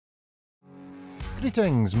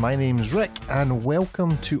Greetings, my name's Rick and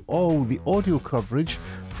welcome to all the audio coverage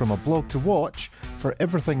from A Blog to Watch for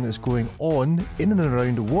everything that's going on in and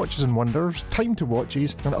around Watches and Wonders, Time to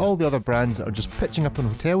Watches and all the other brands that are just pitching up in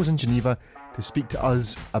hotels in Geneva to speak to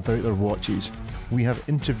us about their watches. We have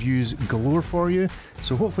interviews galore for you,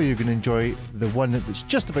 so hopefully you're going to enjoy the one that's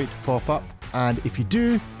just about to pop up, and if you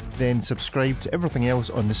do, then subscribe to everything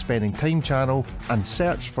else on the Spending Time channel and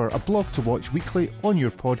search for A Blog to Watch Weekly on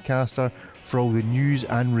your podcaster for all the news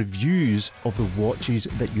and reviews of the watches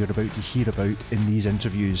that you're about to hear about in these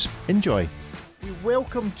interviews. Enjoy. We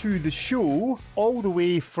welcome to the show all the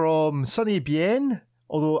way from sunny Bienne,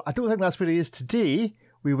 although I don't think that's where he is today.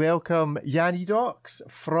 We welcome Jan Edöcs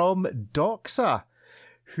from Doxa,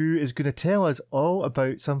 who is going to tell us all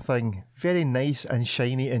about something very nice and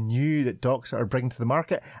shiny and new that Doxa are bringing to the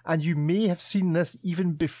market. And you may have seen this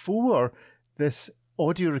even before this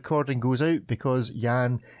audio recording goes out, because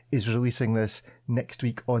Jan is releasing this next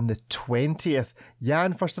week on the 20th.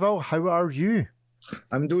 Jan, first of all, how are you?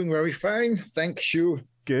 I'm doing very fine. Thank you.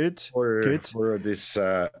 Good. For this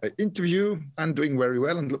interview. I'm doing very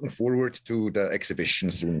well and looking forward to the exhibition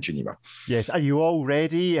soon in Geneva. Yes. Are you all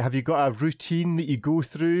ready? Have you got a routine that you go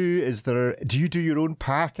through? Do you do your own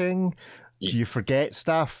packing? Do you forget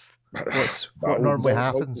stuff? What normally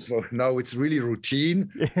happens? No, it's really routine.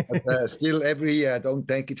 But, still, don't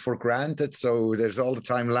take it for granted. So there's all the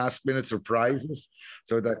time last minute surprises.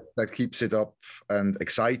 So that keeps it up and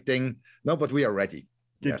exciting. No, but we are ready.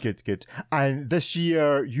 Good. And this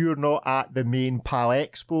year, you're not at the main PAL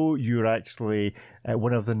Expo. You're actually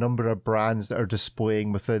one of the number of brands that are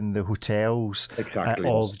displaying within the hotels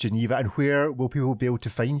of Geneva. And where will people be able to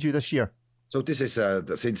find you this year? So this is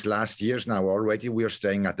since last year's now already. We are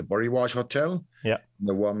staying at the Boriwage Hotel. Yeah.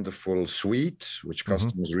 The wonderful suite, which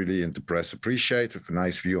customers really and the press appreciate, with a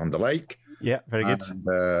nice view on the lake. Yeah, very good.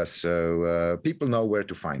 And, so people know where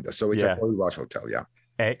to find us. So it's at Boriwage Hotel, yeah.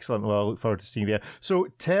 Excellent. Well, I look forward to seeing you there. So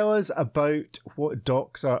tell us about what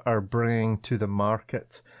Doxa are bringing to the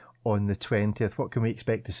market on the 20th. What can we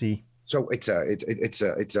expect to see? So it's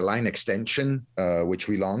a line extension which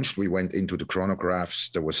we launched. We went into the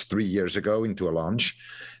chronographs. That was 3 years ago into a launch,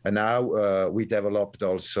 and now we developed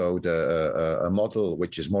also a model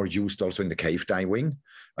which is more used also in the cave diving.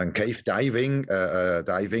 And cave diving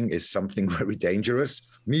is something very dangerous.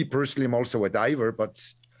 Me personally, I'm also a diver, but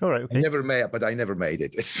all right, okay. I never made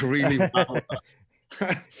it. It's really wow.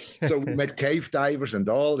 So we met cave divers and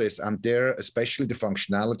all this, and there, especially the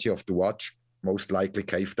functionality of the watch. Most likely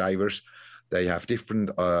cave divers, they have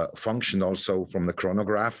different function also from the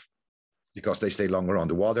chronograph, because they stay longer on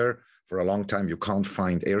the water for a long time. You can't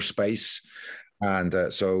find airspace.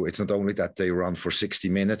 And so it's not only that they run for 60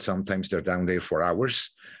 minutes, sometimes they're down there for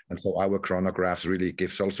hours. And so our chronographs really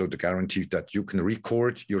gives also the guarantee that you can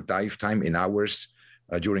record your dive time in hours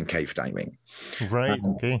during cave diving. Right,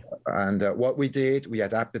 okay. And what we did, we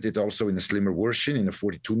adapted it also in a slimmer version in a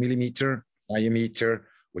 42 millimeter diameter,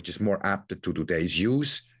 which is more apt to today's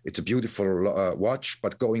use. It's a beautiful watch,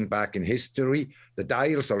 but going back in history, the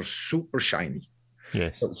dials are super shiny.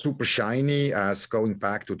 Yes. So super shiny, as going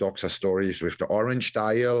back to Doxa stories with the orange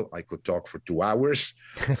dial, I could talk for 2 hours.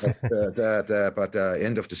 But the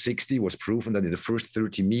end of the 60s was proven that in the first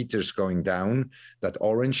 30 meters going down, that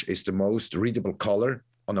orange is the most readable color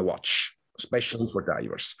on a watch, especially for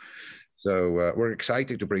divers. So we're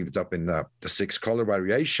excited to bring it up in the 6 color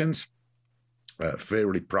variations.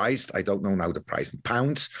 Fairly priced. I don't know now the price in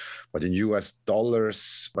pounds, but in US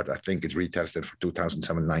dollars, but I think it retails then for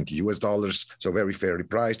 $2,790. So very fairly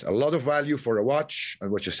priced. A lot of value for a watch, and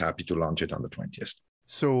we're just happy to launch it on the 20th.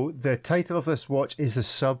 So the title of this watch is the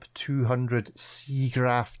Sub 200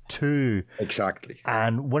 Seagraph 2. Exactly.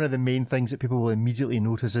 And one of the main things that people will immediately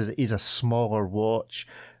notice is it is a smaller watch.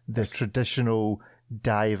 The traditional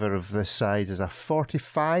diver of this size is a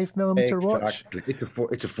 45 millimeter watch. Exactly.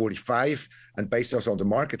 It's a 45, and based also on the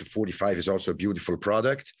market, the 45 is also a beautiful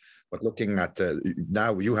product. But looking at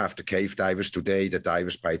now, you have the cave divers today. The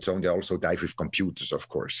divers by its own, they also dive with computers, of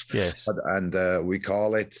course. Yes. And we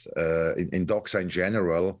call it in Doxa in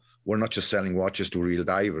general. We're not just selling watches to real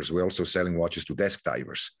divers. We're also selling watches to desk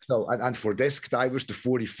divers. So and for desk divers, the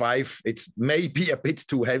 45 it's maybe a bit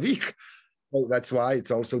too heavy. So that's why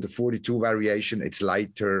it's also the 42 variation. It's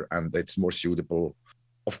lighter and it's more suitable,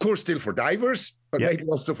 of course, still for divers, but maybe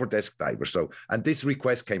also for desk divers. So, and this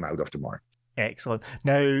request came out of the market. Excellent.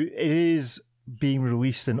 Now, it is being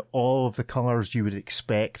released in all of the colours you would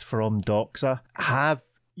expect from Doxa. Have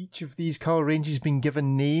each of these colour ranges been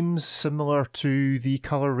given names similar to the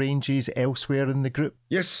colour ranges elsewhere in the group?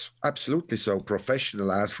 Yes, absolutely. So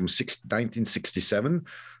Professional as from 1967.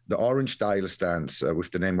 The orange dial stands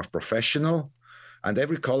with the name of Professional. And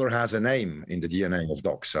every color has a name in the DNA of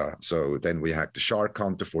Doxa. So then we had the Shark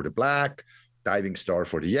Hunter for the black, Diving Star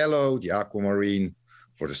for the yellow, the Aquamarine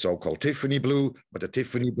for the so-called Tiffany blue. But the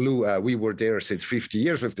Tiffany blue, we were there since 50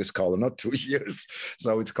 years with this color, not 2 years.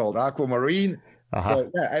 So it's called Aquamarine.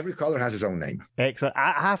 So yeah, every color has its own name. Excellent.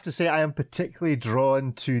 I have to say I am particularly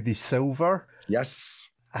drawn to the silver. Yes.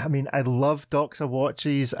 I mean, I love Doxa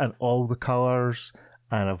watches and all the colours,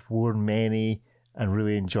 and I've worn many and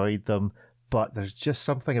really enjoyed them. But there's just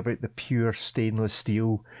something about the pure stainless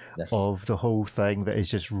steel of the whole thing that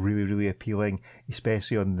is just really, really appealing,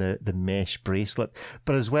 especially on the mesh bracelet.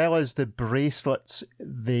 But as well as the bracelets,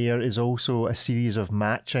 there is also a series of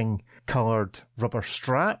matching coloured rubber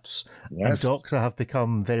straps. Yes. And Doxa have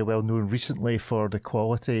become very well known recently for the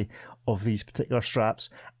quality of these particular straps.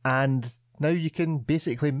 And now you can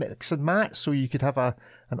basically mix and match. So you could have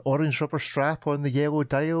an orange rubber strap on the yellow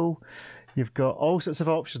dial. You've got all sorts of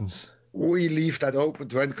options. We leave that open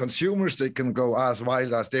to end consumers. They can go as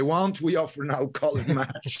wild as they want. We offer now color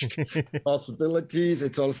matched possibilities.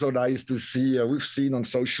 It's also nice to see, we've seen on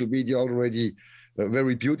social media already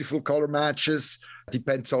very beautiful color matches.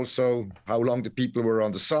 Depends also how long the people were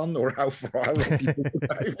on the sun or how long people were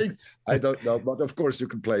diving. I don't know, but of course you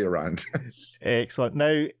can play around. Excellent.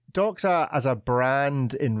 Now, Doxa as a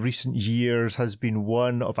brand in recent years has been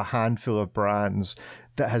one of a handful of brands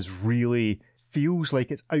that has really feels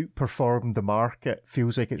like it's outperformed the market,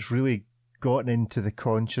 feels like it's really gotten into the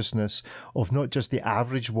consciousness of not just the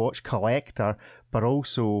average watch collector, but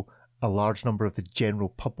also a large number of the general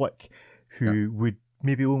public who would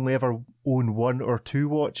maybe only ever own one or two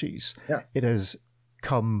watches. Yeah. It has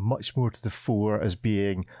come much more to the fore as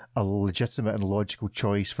being a legitimate and logical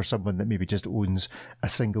choice for someone that maybe just owns a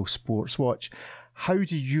single sports watch. How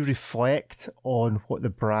do you reflect on what the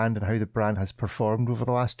brand and how the brand has performed over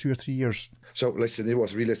the last 2 or 3 years? So listen, it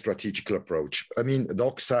was really a strategical approach. I mean,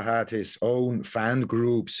 Doxa had his own fan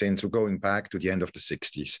group since going back to the end of the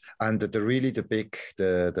 60s. And the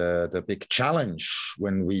big challenge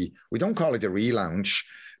when we don't call it a relaunch,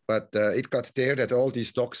 but it got there that all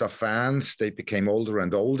these Doxa fans, they became older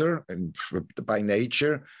and older and by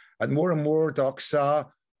nature. And more Doxa,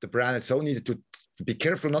 the brand, it's only to be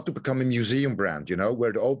careful not to become a museum brand,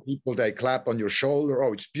 where the old people, they clap on your shoulder.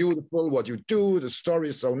 Oh, it's beautiful what you do. The story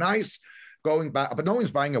is so nice. Going back, but no one's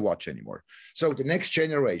buying a watch anymore. So the next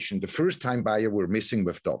generation, the first-time buyer, we're missing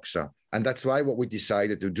with Doxa. And that's why what we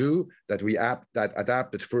decided to do, that we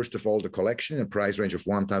adapted, first of all, the collection in a price range of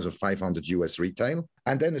 1,500 US retail.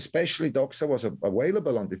 And then especially Doxa was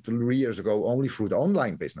available until 3 years ago only through the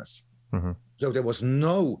online business. Mm-hmm. So there was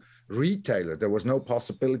no retailer. There was no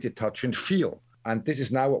possibility to touch and feel. And this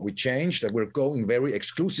is now what we changed, that we're going very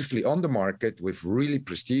exclusively on the market with really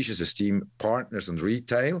prestigious, esteemed partners and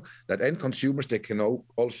retail, that end consumers, they can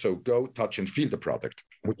also go touch and feel the product,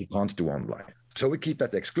 which you can't do online. So we keep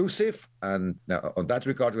that exclusive. And on that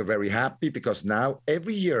regard, we're very happy because now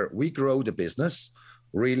every year we grow the business.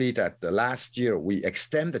 Really, that the last year we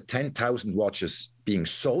extended 10,000 watches being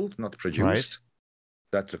sold, not produced. Right.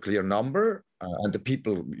 That's a clear number. And the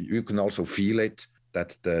people, you can also feel it,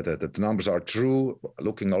 that the numbers are true.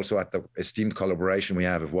 Looking also at the esteemed collaboration we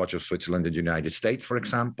have with Watch of Switzerland and the United States, for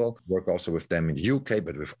example. Work also with them in the UK,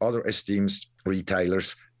 but with other esteemed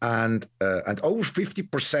retailers. And over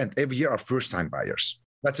 50% every year are first-time buyers.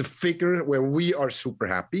 That's a figure where we are super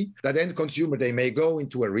happy. That end consumer, they may go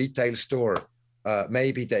into a retail store.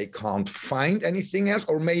 Maybe they can't find anything else,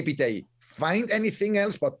 or maybe they find anything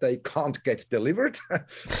else, but they can't get delivered.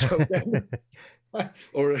 So then...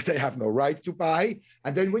 or they have no right to buy.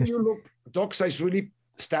 And then when you look, Doxa is really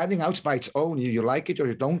standing out by its own. You like it or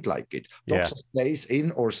you don't like it. Doxa stays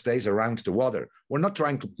in or stays around the water. We're not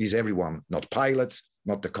trying to please everyone, not pilots,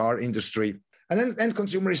 not the car industry. And then end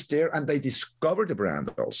consumer is there and they discover the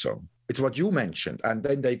brand also. It's what you mentioned. And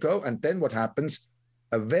then they go, and then what happens?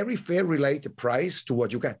 A very fair related price to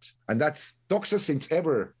what you get. And that's Doxa since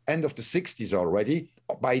ever, end of the 60s already.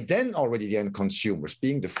 By then already the end consumers,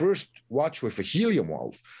 being the first watch with a helium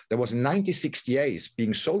valve that was in 1968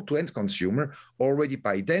 being sold to end consumer, already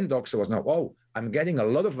by then Doxa was now, I'm getting a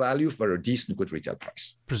lot of value for a decent, good retail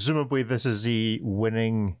price. Presumably this is a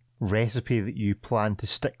winning recipe that you plan to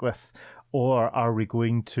stick with. Or are we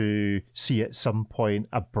going to see at some point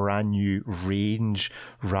a brand new range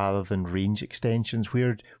rather than range extensions?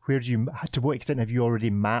 Where do you, to what extent have you already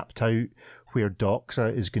mapped out where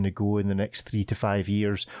Doxa is going to go in the next 3 to 5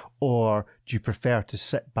 years? Or do you prefer to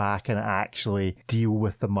sit back and actually deal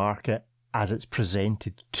with the market as it's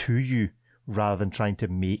presented to you rather than trying to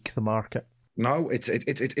make the market? No, it's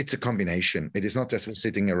a combination. It is not just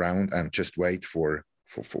sitting around and just wait for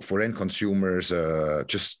for end consumers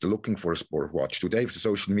just looking for a sport watch. Today, with the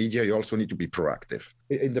social media, you also need to be proactive.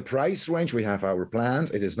 In the price range, we have our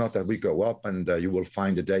plans. It is not that we go up and you will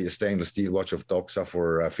find a stainless steel watch of Doxa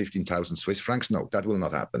for 15,000 Swiss francs. No, that will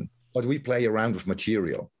not happen. But we play around with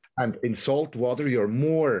material. And in salt water, you are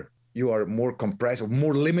more compressed or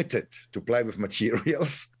more limited to play with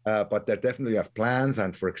materials. But there definitely have plans.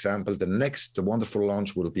 And for example, the wonderful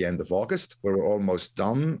launch will be end of August, where we're almost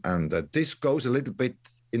done. And this goes a little bit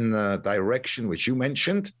in the direction which you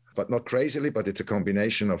mentioned, but not crazily, but it's a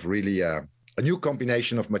combination of really a new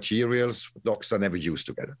combination of materials Doxa never used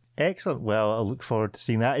together. Excellent. Well, I look forward to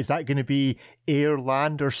seeing that. Is that going to be air,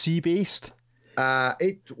 land, or sea-based?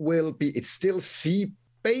 It's still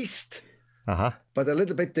sea-based, but a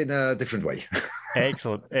little bit in a different way.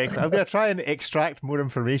 Excellent. I'm going to try and extract more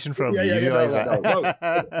information from you. No.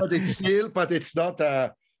 But it's not.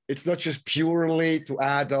 It's not just purely to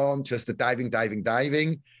add on just the diving.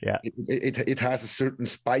 Yeah. It has a certain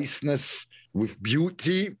spiciness with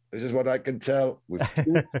beauty. This is what I can tell, with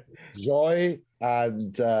joy,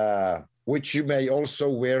 and which you may also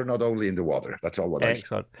wear not only in the water. That's all what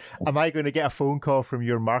Excellent. Am I going to get a phone call from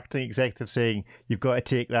your marketing executive saying you've got to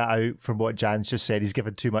take that out from what Jan's just said? He's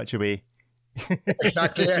given too much away.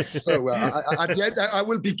 Exactly. Yes. So at the end, I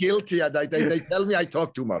will be guilty, and they tell me I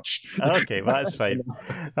talk too much. Okay, well, that's fine.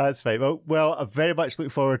 That's fine. Well, I very much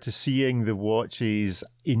look forward to seeing the watches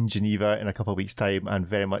in Geneva in a couple of weeks' time, and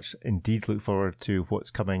very much indeed look forward to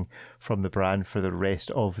what's coming from the brand for the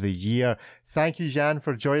rest of the year. Thank you, Jan,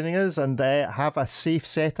 for joining us, and have a safe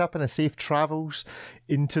setup and a safe travels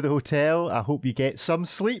into the hotel. I hope you get some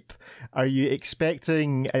sleep. Are you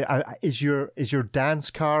expecting? Is your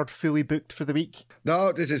dance card fully booked for the week?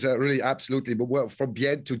 No, this is really absolutely. But well, from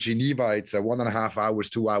Bienne to Geneva, it's a 1.5 hours,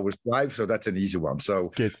 2 hours drive, so that's an easy one.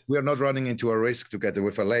 So good. We are not running into a risk together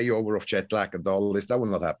with a layover of jet lag and all this. That will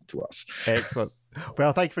not happen to us. Excellent.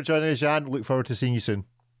 Well, thank you for joining us, Jan. Look forward to seeing you soon.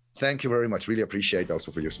 Thank you very much. Really appreciate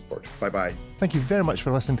also for your support. Bye-bye. Thank you very much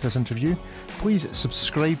for listening to this interview. Please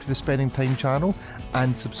subscribe to the Spending Time channel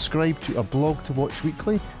and subscribe to A Blog to Watch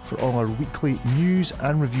Weekly for all our weekly news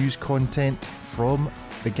and reviews content from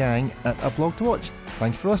the gang at A Blog to Watch.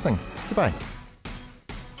 Thank you for listening. Goodbye.